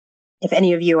If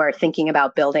any of you are thinking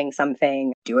about building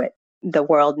something, do it. The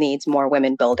world needs more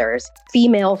women builders.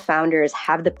 Female founders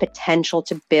have the potential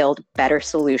to build better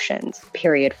solutions,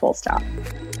 period, full stop.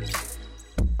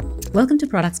 Welcome to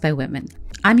Products by Women.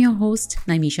 I'm your host,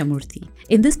 Naimisha Murthy.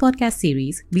 In this podcast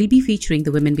series, we'll be featuring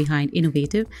the women behind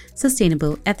innovative,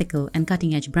 sustainable, ethical, and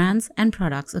cutting-edge brands and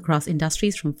products across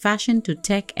industries from fashion to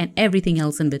tech and everything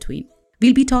else in between.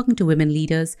 We'll be talking to women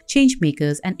leaders, change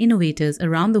makers, and innovators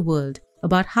around the world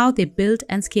about how they build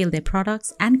and scale their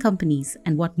products and companies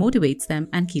and what motivates them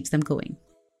and keeps them going.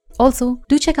 Also,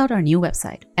 do check out our new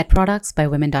website at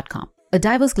productsbywomen.com, a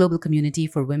diverse global community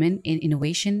for women in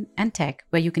innovation and tech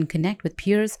where you can connect with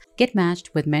peers, get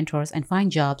matched with mentors, and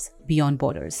find jobs beyond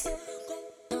borders.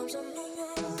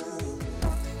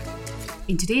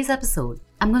 In today's episode,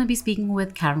 I'm going to be speaking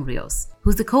with Karen Rios,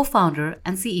 who's the co-founder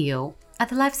and CEO at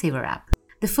the Lifesaver app,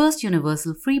 the first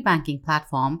universal free banking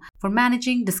platform for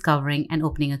managing, discovering, and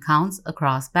opening accounts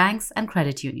across banks and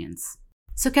credit unions.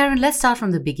 So Karen, let's start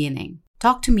from the beginning.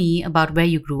 Talk to me about where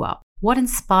you grew up. What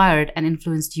inspired and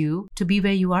influenced you to be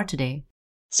where you are today?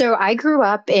 So I grew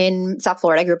up in South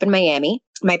Florida. I grew up in Miami.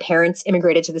 My parents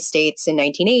immigrated to the States in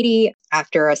 1980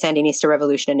 after a Sandinista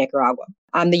revolution in Nicaragua.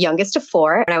 I'm the youngest of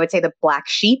four, and I would say the black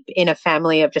sheep in a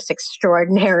family of just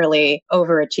extraordinarily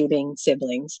overachieving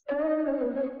siblings.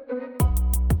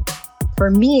 For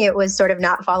me, it was sort of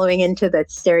not following into the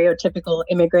stereotypical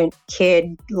immigrant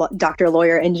kid, doctor,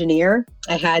 lawyer, engineer.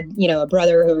 I had, a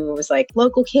brother who was like,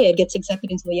 local kid, gets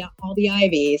accepted into all the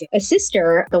Ivies. A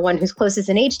sister, the one who's closest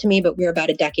in age to me, but we're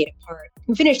about a decade apart,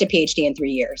 who finished a PhD in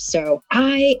 3 years. So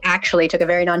I actually took a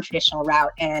very non-traditional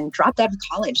route and dropped out of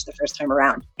college the first time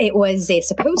around. It was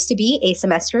supposed to be a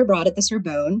semester abroad at the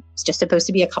Sorbonne. It's just supposed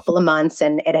to be a couple of months,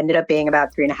 and it ended up being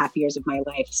about 3.5 years of my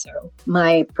life. So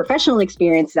my professional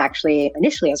experience is actually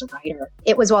initially as a writer.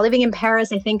 It was while living in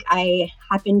Paris. I think I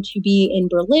happened to be in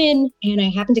Berlin, and I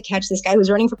happened to catch this guy who was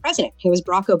running for president. He was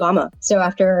Barack Obama. So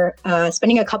after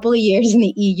spending a couple of years in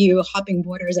the EU, hopping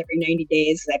borders every 90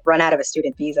 days, I'd run out of a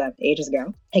student visa ages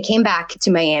ago. I came back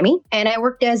to Miami, and I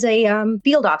worked as a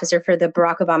field officer for the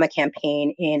Barack Obama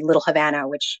campaign in Little Havana,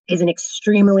 which is an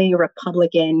extremely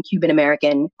Republican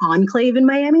Cuban-American enclave in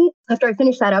Miami. After I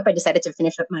finished that up, I decided to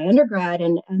finish up my undergrad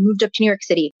and moved up to New York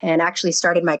City and actually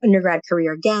started my undergrad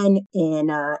career again in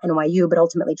NYU, but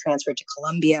ultimately transferred to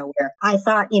Columbia, where I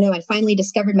thought, I finally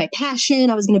discovered my passion.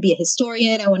 I was going to be a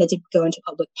historian. I wanted to go into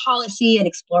public policy and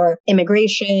explore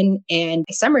immigration. And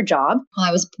a summer job, while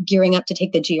I was gearing up to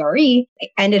take the GRE, I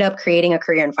ended up creating a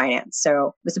career in finance. So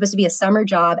it was supposed to be a summer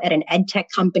job at an ed tech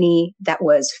company that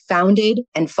was founded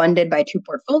and funded by two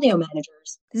portfolio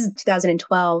managers. This is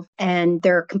 2012, and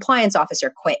their compliance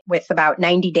officer quit with about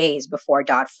 90 days before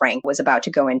Dodd-Frank was about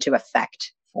to go into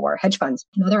effect for hedge funds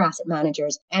and other asset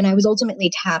managers. And I was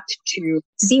ultimately tapped to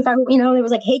see if it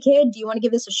was like, hey kid, do you want to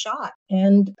give this a shot?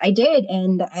 And I did.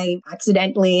 And I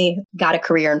accidentally got a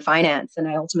career in finance. And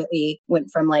I ultimately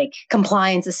went from like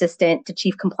compliance assistant to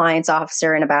chief compliance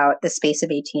officer in about the space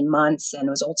of 18 months. And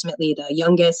was ultimately the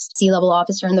youngest C-level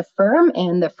officer in the firm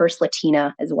and the first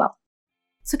Latina as well.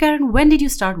 So Karen, when did you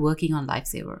start working on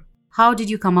Lifesaver? How did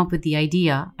you come up with the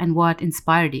idea and what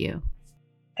inspired you?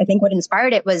 I think what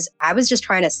inspired it was I was just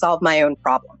trying to solve my own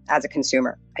problem as a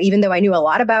consumer. Even though I knew a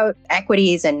lot about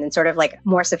equities and sort of like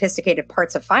more sophisticated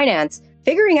parts of finance,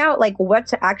 figuring out like what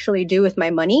to actually do with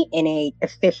my money in a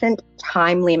efficient,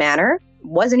 timely manner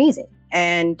wasn't easy.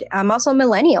 And I'm also a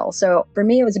millennial. So for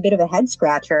me, it was a bit of a head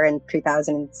scratcher in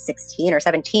 2016 or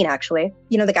 17, actually.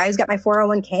 The guy who's got my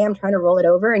 401k, I'm trying to roll it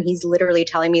over. And he's literally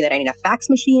telling me that I need a fax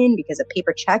machine because a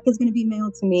paper check is going to be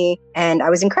mailed to me. And I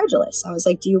was incredulous. I was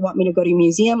like, do you want me to go to a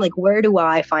museum? Like, where do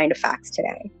I find a fax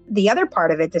today? The other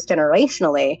part of it, just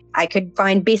generationally, I could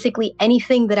find basically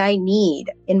anything that I need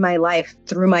in my life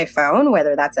through my phone,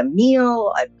 whether that's a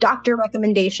meal, a doctor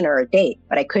recommendation, or a date.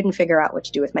 But I couldn't figure out what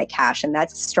to do with my cash. And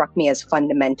that struck me as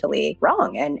fundamentally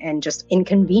wrong and just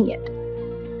inconvenient.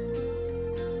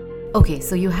 Okay,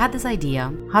 so you had this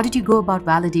idea. How did you go about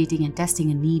validating and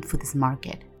testing a need for this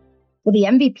market? Well, the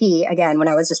MVP, again, when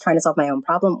I was just trying to solve my own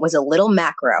problem, was a little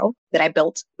macro that I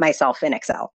built myself in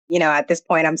Excel. At this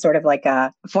point, I'm sort of like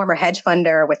a former hedge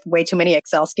funder with way too many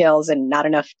Excel skills and not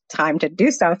enough time to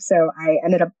do stuff. So I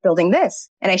ended up building this,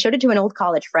 and I showed it to an old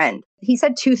college friend. He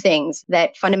said two things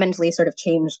that fundamentally sort of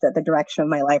changed the direction of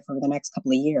my life over the next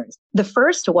couple of years. The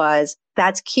first was,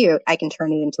 that's cute. I can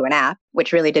turn it into an app,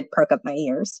 which really did perk up my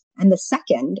ears. And the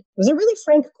second was a really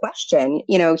frank question.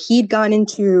 He'd gone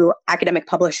into academic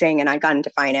publishing and I'd gone into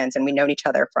finance, and we'd known each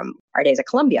other from our days at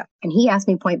Columbia. And he asked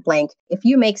me point blank, if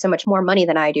you make so much more money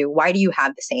than I do, why do you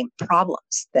have the same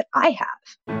problems that I have?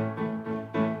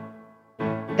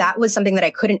 That was something that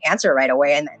I couldn't answer right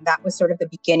away. And that was sort of the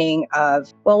beginning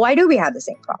of, well, why do we have the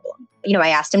same problem? I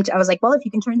asked him, I was like, well, if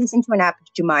you can turn this into an app,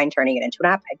 do you mind turning it into an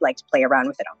app? I'd like to play around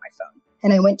with it on my phone.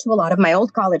 And I went to a lot of my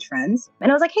old college friends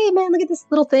and I was like, hey, man, look at this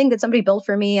little thing that somebody built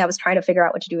for me. I was trying to figure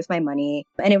out what to do with my money.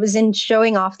 And it was in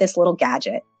showing off this little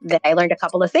gadget that I learned a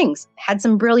couple of things. Had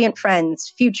some brilliant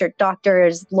friends, future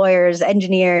doctors, lawyers,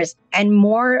 engineers, and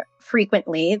more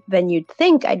frequently than you'd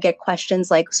think, I'd get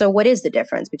questions like, so what is the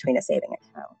difference between a saving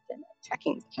account and a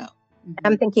checking account? And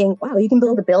I'm thinking, wow, you can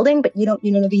build a building, but you don't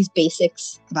know these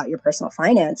basics about your personal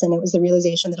finance. And it was the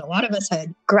realization that a lot of us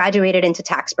had graduated into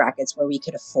tax brackets where we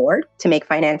could afford to make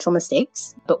financial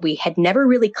mistakes, but we had never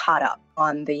really caught up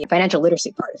on the financial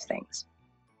literacy part of things.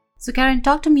 So Karen,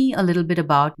 talk to me a little bit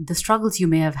about the struggles you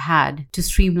may have had to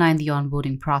streamline the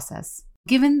onboarding process.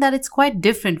 Given that it's quite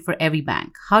different for every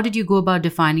bank, how did you go about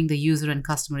defining the user and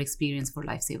customer experience for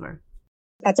Lifesaver?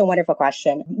 That's a wonderful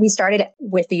question. We started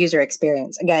with the user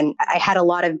experience. Again, I had a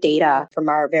lot of data from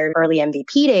our very early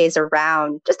MVP days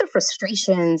around just the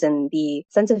frustrations and the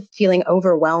sense of feeling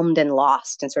overwhelmed and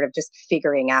lost and sort of just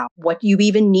figuring out what you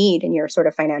even need in your sort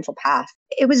of financial path.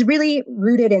 It was really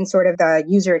rooted in sort of the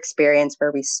user experience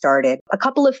where we started. A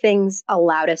couple of things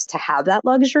allowed us to have that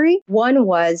luxury. One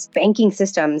was banking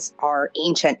systems are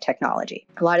ancient technology.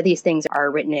 A lot of these things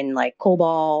are written in like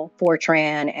COBOL,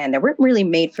 Fortran, and they weren't really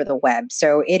made for the web.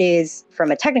 So it is,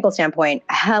 from a technical standpoint,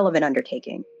 a hell of an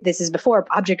undertaking. This is before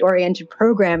object-oriented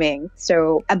programming.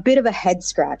 So a bit of a head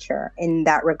scratcher in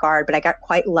that regard. But I got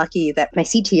quite lucky that my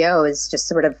CTO is just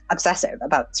sort of obsessive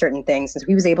about certain things. And so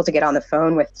he was able to get on the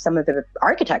phone with some of the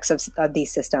architects of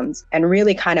these systems and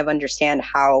really kind of understand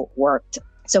how it worked.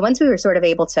 So once we were sort of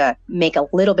able to make a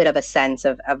little bit of a sense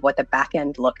of what the back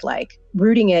end looked like,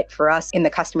 rooting it for us in the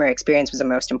customer experience was the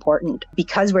most important.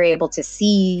 Because we're able to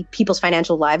see people's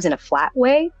financial lives in a flat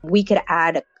way, we could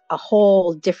add a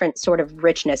whole different sort of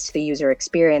richness to the user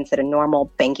experience that a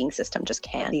normal banking system just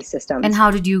can't. These systems. And how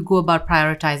did you go about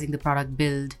prioritizing the product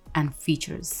build and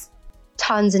features?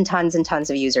 Tons and tons and tons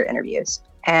of user interviews.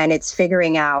 And it's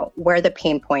figuring out where the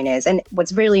pain point is. And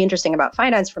what's really interesting about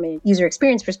finance from a user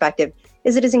experience perspective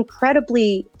is it is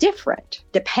incredibly different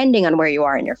depending on where you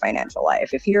are in your financial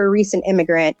life. If you're a recent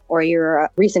immigrant or you're a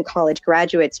recent college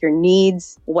graduate, your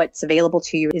needs, what's available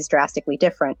to you is drastically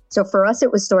different. So for us,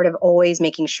 it was sort of always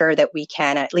making sure that we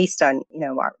can, at least on,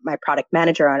 my product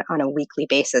manager on a weekly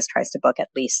basis tries to book at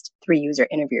least 3 user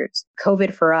interviews.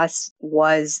 COVID for us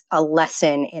was a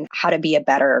lesson in how to be a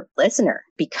better listener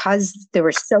because there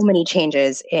were so many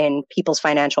changes in people's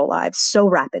financial lives so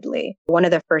rapidly. One of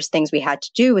the first things we had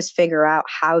to do was figure out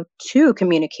how to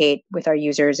communicate with our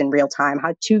users in real time,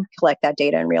 how to collect that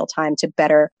data in real time to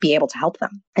better be able to help them.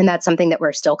 And that's something that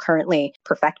we're still currently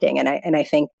perfecting. And I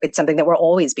think it's something that we'll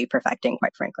always be perfecting,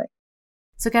 quite frankly.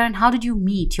 So Karen, how did you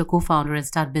meet your co-founder and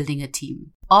start building a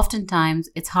team? Oftentimes,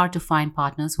 it's hard to find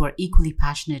partners who are equally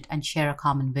passionate and share a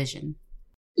common vision.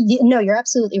 No, you're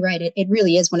absolutely right. It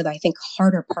really is one of the, I think,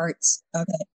 harder parts of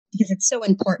it because it's so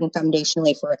important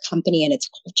foundationally for a company and its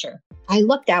culture. I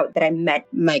lucked out that I met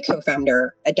my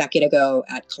co-founder a decade ago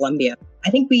at Columbia. I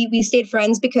think we stayed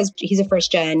friends because he's a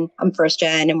first gen, I'm first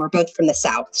gen, and we're both from the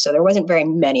South. So there wasn't very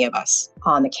many of us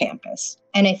on the campus.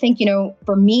 And I think,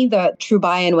 for me, the true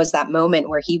buy-in was that moment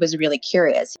where he was really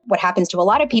curious. What happens to a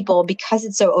lot of people, because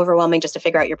it's so overwhelming just to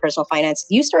figure out your personal finances,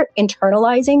 you start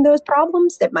internalizing those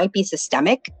problems that might be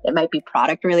systemic, that might be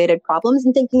product-related problems,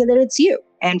 and thinking that it's you.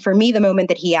 And for me, the moment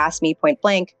that he asked me point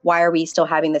blank, why are we still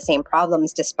having the same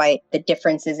problems despite the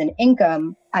differences in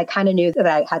income? I kind of knew that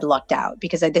I had lucked out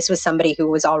because this was somebody who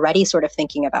was already sort of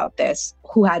thinking about this,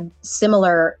 who had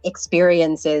similar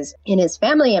experiences in his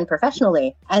family and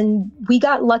professionally. And we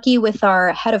got lucky with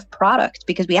our head of product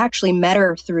because we actually met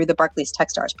her through the Barclays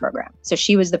Techstars program. So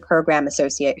she was the program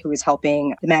associate who was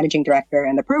helping the managing director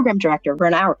and the program director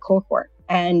run our cohort.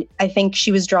 And I think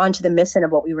she was drawn to the mission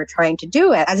of what we were trying to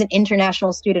do. As an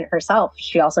international student herself,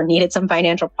 she also needed some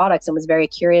financial products and was very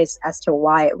curious as to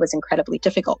why it was incredibly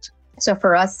difficult. So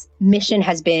for us, mission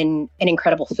has been an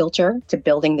incredible filter to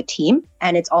building the team.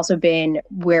 And it's also been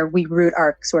where we root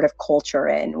our sort of culture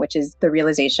in, which is the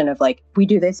realization of we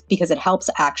do this because it helps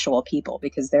actual people,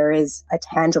 because there is a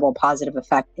tangible positive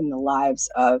effect in the lives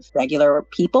of regular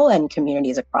people and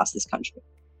communities across this country.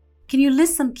 Can you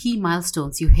list some key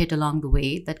milestones you hit along the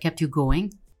way that kept you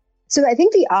going? So I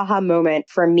think the aha moment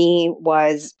for me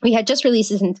was we had just released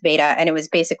this into beta and it was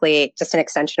basically just an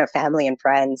extension of family and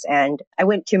friends. And I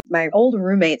went to my old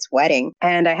roommate's wedding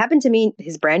and I happened to meet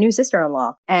his brand new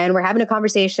sister-in-law. And we're having a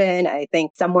conversation, I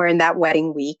think somewhere in that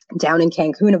wedding week down in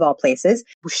Cancun of all places,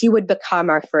 she would become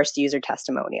our first user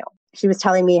testimonial. She was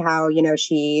telling me how,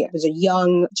 she was a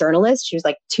young journalist. She was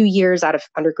like 2 years out of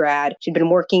undergrad. She'd been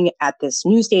working at this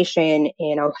news station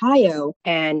in Ohio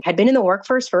and had been in the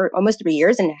workforce for almost 3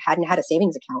 years and hadn't had a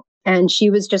savings account. And she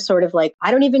was just sort of like,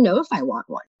 I don't even know if I want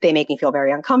one. They make me feel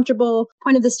very uncomfortable.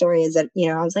 Point of the story is that,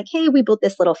 I was like, hey, we built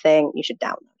this little thing. You should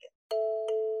download it.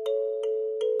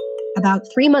 About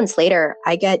 3 months later,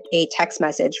 I get a text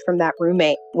message from that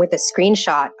roommate with a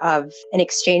screenshot of an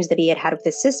exchange that he had with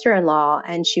his sister-in-law.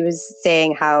 And she was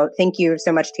saying how, thank you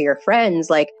so much to your friends.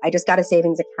 Like, I just got a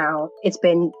savings account. It's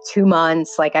been 2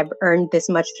 months. Like, I've earned this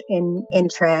much in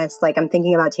interest. Like, I'm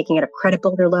thinking about taking out a credit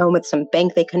builder loan with some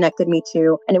bank they connected me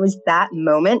to. And it was that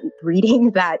moment,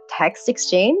 reading that text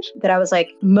exchange, that I was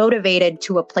like motivated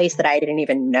to a place that I didn't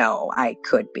even know I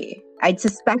could be. I'd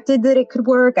suspected that it could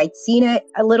work. I'd seen it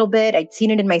a little bit. I'd seen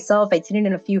it in myself. I'd seen it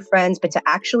in a few friends. But to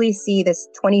actually see this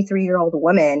 23-year-old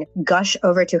woman gush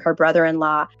over to her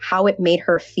brother-in-law, how it made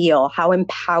her feel, how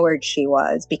empowered she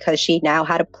was because she now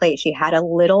had a place. She had a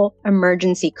little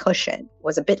emergency cushion,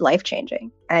 was a bit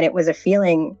life-changing. And it was a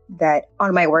feeling that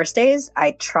on my worst days,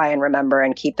 I try and remember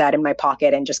and keep that in my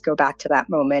pocket and just go back to that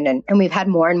moment. And we've had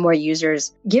more and more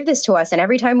users give this to us. And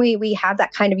every time we have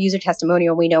that kind of user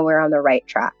testimonial, we know we're on the right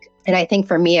track. And I think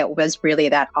for me, it was really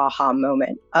that aha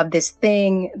moment of this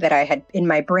thing that I had in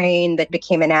my brain that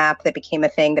became an app, that became a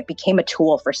thing, that became a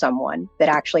tool for someone that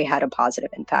actually had a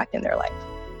positive impact in their life.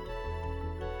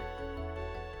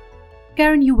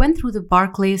 Karen, you went through the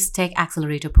Barclays Tech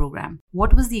Accelerator program.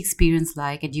 What was the experience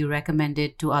like, and do you recommend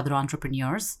it to other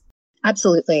entrepreneurs?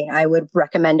 Absolutely. I would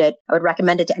recommend it. I would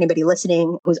recommend it to anybody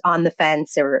listening who's on the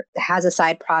fence or has a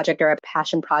side project or a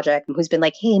passion project who's been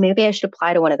like, hey, maybe I should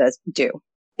apply to one of those. Do.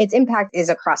 Its impact is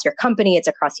across your company. It's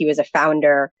across you as a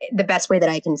founder. The best way that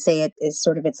I can say it is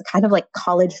it's kind of like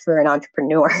college for an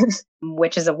entrepreneur,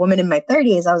 which is a woman in my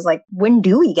 30s. I was like, when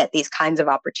do we get these kinds of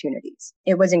opportunities?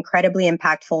 It was incredibly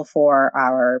impactful for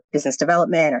our business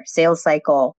development, our sales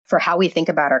cycle, for how we think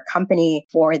about our company,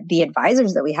 for the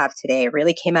advisors that we have today. It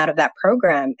really came out of that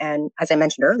program. And as I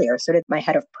mentioned earlier, so did my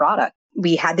head of product.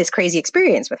 We had this crazy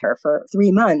experience with her for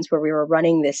 3 months where we were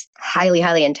running this highly,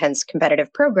 highly intense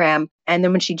competitive program. And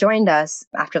then when she joined us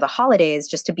after the holidays,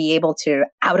 just to be able to,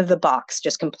 out of the box,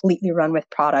 just completely run with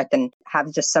product and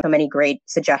have just so many great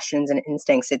suggestions and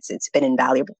instincts, it's been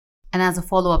invaluable. And as a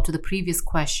follow-up to the previous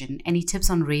question, any tips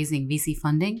on raising VC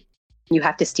funding? You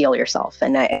have to steel yourself.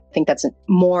 And I think that's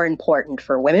more important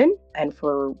for women and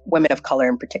for women of color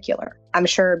in particular. I'm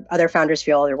sure other founders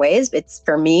feel other ways, but it's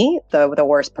for me, the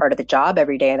worst part of the job.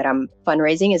 Every day that I'm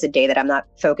fundraising is a day that I'm not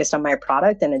focused on my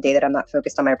product, and a day that I'm not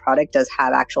focused on my product does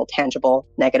have actual tangible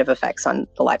negative effects on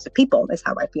the lives of people, is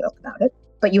how I feel about it.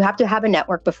 But you have to have a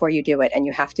network before you do it. And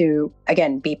you have to,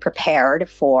 again, be prepared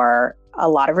for a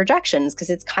lot of rejections because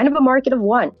it's kind of a market of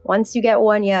one. Once you get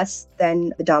one yes,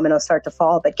 then the dominoes start to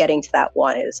fall. But getting to that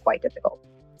one is quite difficult.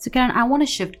 So Karen, I want to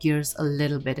shift gears a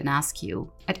little bit and ask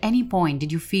you, at any point,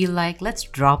 did you feel like, let's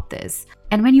drop this?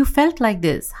 And when you felt like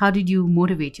this, how did you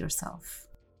motivate yourself?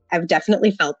 I've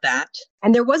definitely felt that.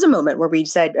 And there was a moment where we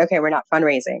said, okay, we're not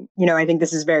fundraising. I think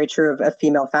this is very true of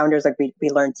female founders. Like we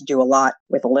learned to do a lot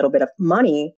with a little bit of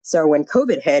money. So when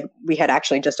COVID hit, we had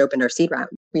actually just opened our seed round.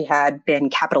 We had been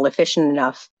capital efficient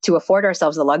enough to afford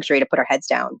ourselves the luxury to put our heads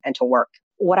down and to work.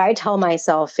 What I tell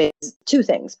myself is 2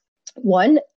 things.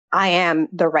 One, I am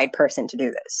the right person to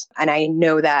do this. And I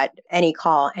know that any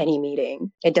call, any meeting,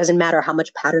 it doesn't matter how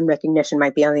much pattern recognition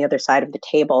might be on the other side of the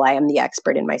table. I am the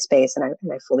expert in my space and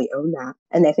I fully own that.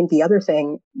 And I think the other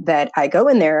thing that I go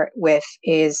in there with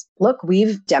is, look,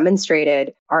 we've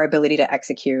demonstrated our ability to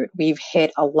execute. We've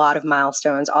hit a lot of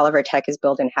milestones. All of our tech is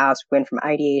built in-house. We went from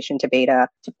ideation to beta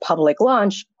to public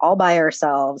launch all by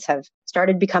ourselves, have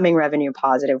started becoming revenue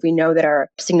positive. We know that our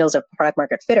signals of product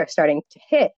market fit are starting to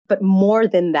hit. But more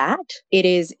than that, it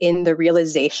is in the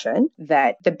realization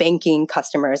that the banking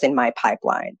customers in my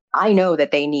pipeline, I know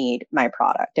that they need my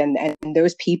product. And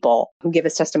those people who give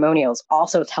us testimonials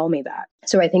also tell me that.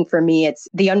 So I think for me, it's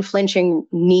the unflinching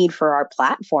need for our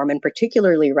platform, and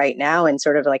particularly right now in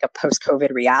sort of like a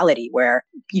post-COVID reality where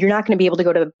you're not going to be able to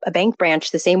go to a bank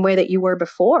branch the same way that you were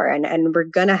before. And we're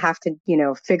going to have to,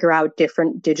 figure out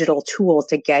different digital tools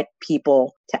to get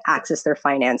people to access their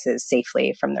finances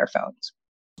safely from their phones.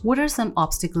 What are some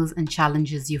obstacles and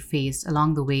challenges you faced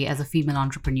along the way as a female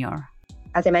entrepreneur?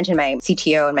 as I mentioned, my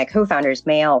CTO and my co-founder is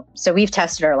male. So we've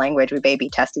tested our language. We've A/B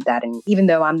tested that. And even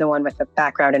though I'm the one with a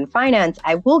background in finance,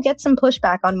 I will get some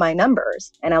pushback on my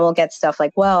numbers. And I will get stuff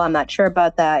like, well, I'm not sure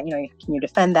about that. Can you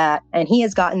defend that? And he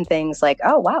has gotten things like,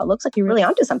 oh, wow, it looks like you're really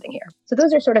onto something here. So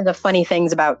those are sort of the funny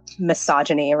things about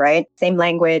misogyny, right? Same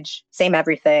language, same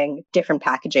everything, different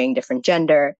packaging, different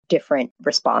gender, different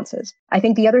responses. I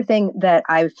think the other thing that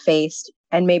I've faced,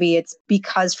 and maybe it's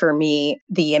because for me,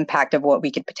 the impact of what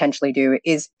we could potentially do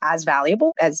is as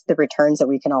valuable as the returns that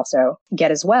we can also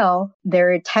get as well.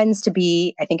 There tends to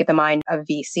be, I think, at the mind of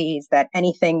VCs that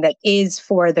anything that is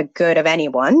for the good of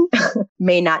anyone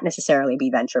may not necessarily be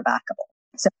venture backable.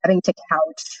 So having to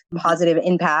couch positive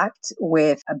impact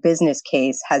with a business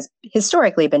case has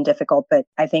historically been difficult. But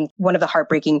I think one of the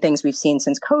heartbreaking things we've seen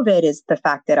since COVID is the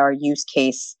fact that our use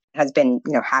case has been,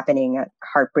 happening at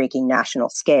heartbreaking national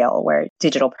scale where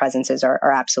digital presences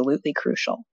are absolutely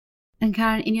crucial. And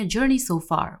Karen, in your journey so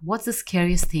far, what's the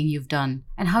scariest thing you've done?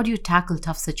 And how do you tackle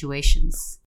tough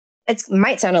situations? It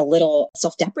might sound a little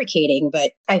self-deprecating,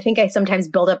 but I think I sometimes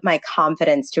build up my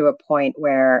confidence to a point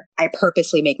where I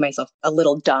purposely make myself a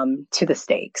little dumb to the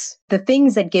stakes. The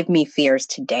things that give me fears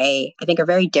today, I think, are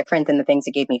very different than the things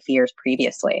that gave me fears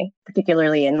previously,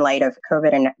 particularly in light of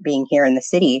COVID and being here in the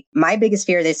city. My biggest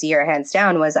fear this year, hands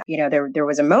down, was, there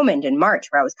was a moment in March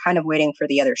where I was kind of waiting for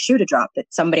the other shoe to drop, that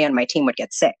somebody on my team would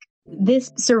get sick. This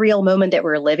surreal moment that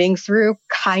we're living through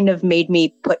kind of made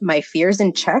me put my fears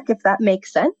in check, if that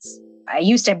makes sense. I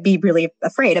used to be really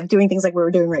afraid of doing things like we're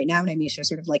doing right now, Naimsha,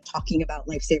 sort of like talking about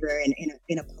Lifesaver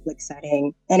in a public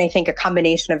setting. And I think a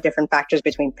combination of different factors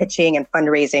between pitching and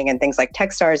fundraising and things like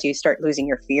Techstars, you start losing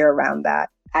your fear around that.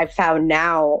 I've found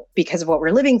now, because of what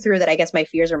we're living through, that I guess my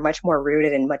fears are much more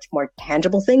rooted in much more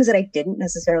tangible things that I didn't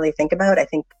necessarily think about. I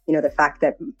think, the fact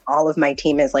that all of my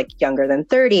team is like younger than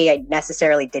 30, I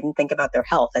necessarily didn't think about their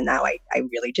health. And now I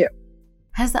really do.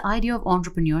 Has the idea of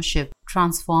entrepreneurship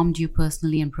transformed you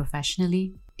personally and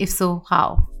professionally? If so,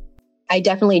 how? I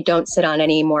definitely don't sit on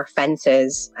any more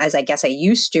fences as I guess I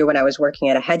used to when I was working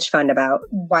at a hedge fund about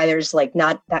why there's like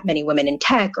not that many women in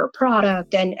tech or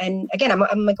product. And again,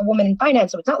 I'm like a woman in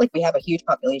finance, so it's not like we have a huge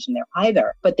population there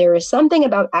either. But there is something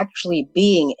about actually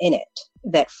being in it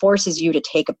that forces you to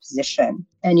take a position.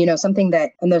 And, something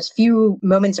that in those few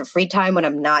moments of free time when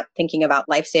I'm not thinking about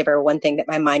Lifesaver, one thing that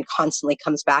my mind constantly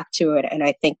comes back to it, and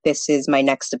I think this is my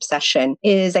next obsession,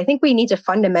 is I think we need to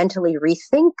fundamentally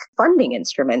rethink funding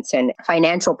instruments and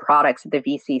financial products at the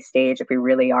VC stage if we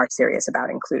really are serious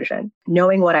about inclusion.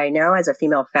 Knowing what I know as a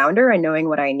female founder and knowing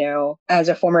what I know as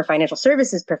a former financial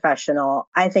services professional,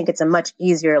 I think it's a much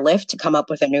easier lift to come up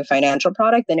with a new financial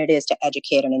product than it is to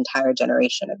educate an entire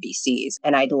generation of VCs.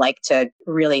 And I'd like to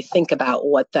really think about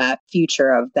what that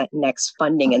future of that next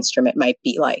funding instrument might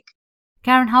be like.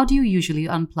 Karen, how do you usually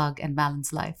unplug and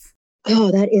balance life?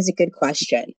 Oh, that is a good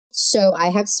question. So I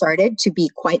have started to be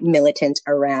quite militant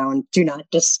around do not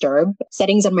disturb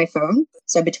settings on my phone.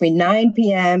 So between 9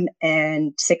 p.m.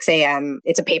 and 6 a.m.,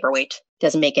 it's a paperweight.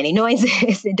 Doesn't make any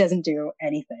noises. It doesn't do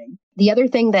anything. The other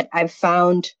thing that I've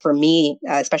found for me,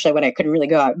 especially when I couldn't really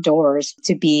go outdoors,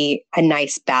 to be a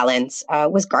nice balance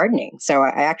was gardening. So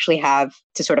I actually have,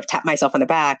 to sort of tap myself on the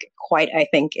back, quite, I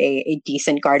think, a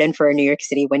decent garden for a New York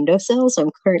City windowsill. So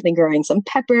I'm currently growing some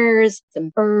peppers,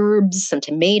 some herbs, some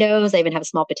tomatoes. I even have a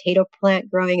small potato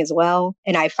plant growing as well.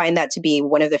 And I find that to be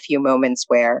one of the few moments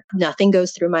where nothing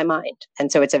goes through my mind.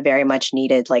 And so it's a very much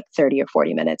needed 30 or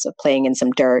 40 minutes of playing in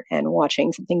some dirt and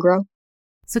watching something grow.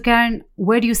 So Karen,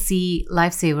 where do you see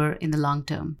Lifesaver in the long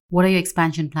term? What are your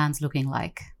expansion plans looking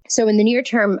like? So in the near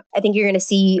term, I think you're going to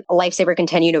see Lifesaver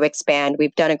continue to expand.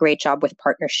 We've done a great job with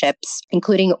partnerships,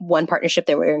 including one partnership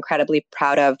that we're incredibly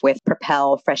proud of with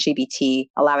Propel FreshEBT,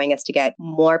 allowing us to get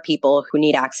more people who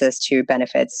need access to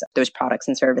benefits, those products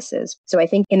and services. So I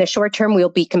think in the short term, we'll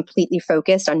be completely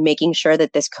focused on making sure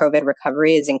that this COVID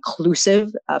recovery is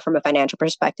inclusive from a financial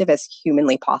perspective as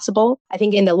humanly possible. I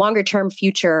think in the longer term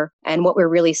future, and what we're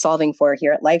really solving for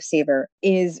here at Lifesaver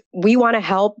is we want to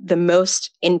help the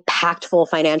most impactful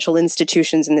financial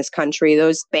institutions in this country,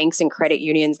 those banks and credit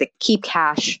unions that keep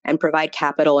cash and provide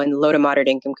capital in low to moderate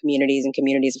income communities and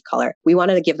communities of color. We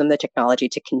wanted to give them the technology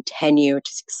to continue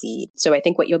to succeed. So I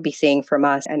think what you'll be seeing from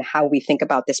us and how we think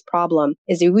about this problem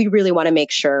is that we really want to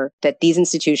make sure that these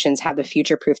institutions have the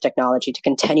future-proof technology to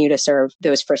continue to serve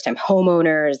those first-time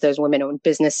homeowners, those women-owned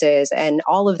businesses, and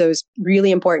all of those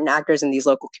really important actors in these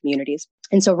local communities.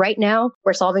 And so right now,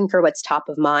 we're solving for what's top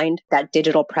of mind, that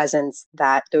digital presence,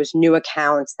 that those new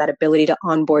accounts, that ability to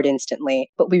onboard instantly.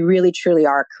 But we really, truly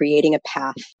are creating a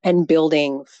path and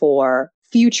building for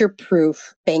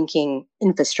future-proof banking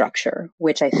infrastructure,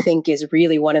 which I think is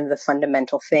really one of the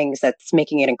fundamental things that's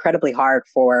making it incredibly hard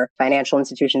for financial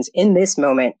institutions in this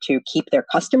moment to keep their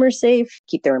customers safe,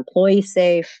 keep their employees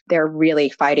safe. They're really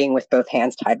fighting with both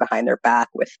hands tied behind their back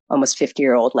with almost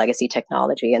 50-year-old legacy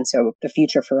technology. And so the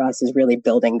future for us is really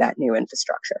building that new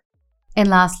infrastructure. And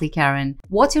lastly, Karen,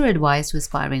 what's your advice to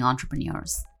aspiring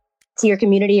entrepreneurs? To your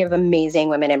community of amazing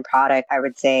women in product, I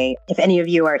would say, if any of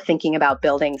you are thinking about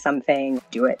building something,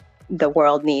 do it. The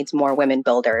world needs more women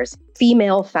builders.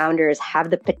 Female founders have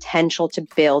the potential to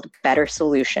build better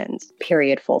solutions,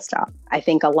 period, full stop. I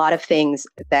think a lot of things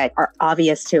that are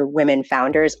obvious to women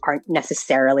founders aren't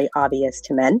necessarily obvious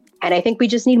to men. And I think we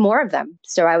just need more of them.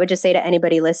 So I would just say to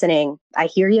anybody listening, I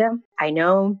hear you. I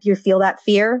know you feel that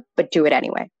fear, but do it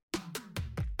anyway.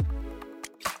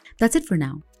 That's it for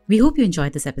now. We hope you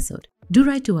enjoyed this episode. Do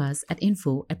write to us at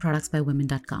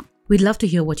info@productsbywomen.com. We'd love to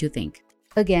hear what you think.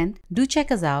 Again, do check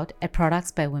us out at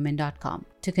productsbywomen.com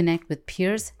to connect with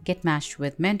peers, get matched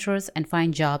with mentors, and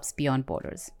find jobs beyond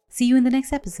borders. See you in the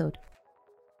next episode.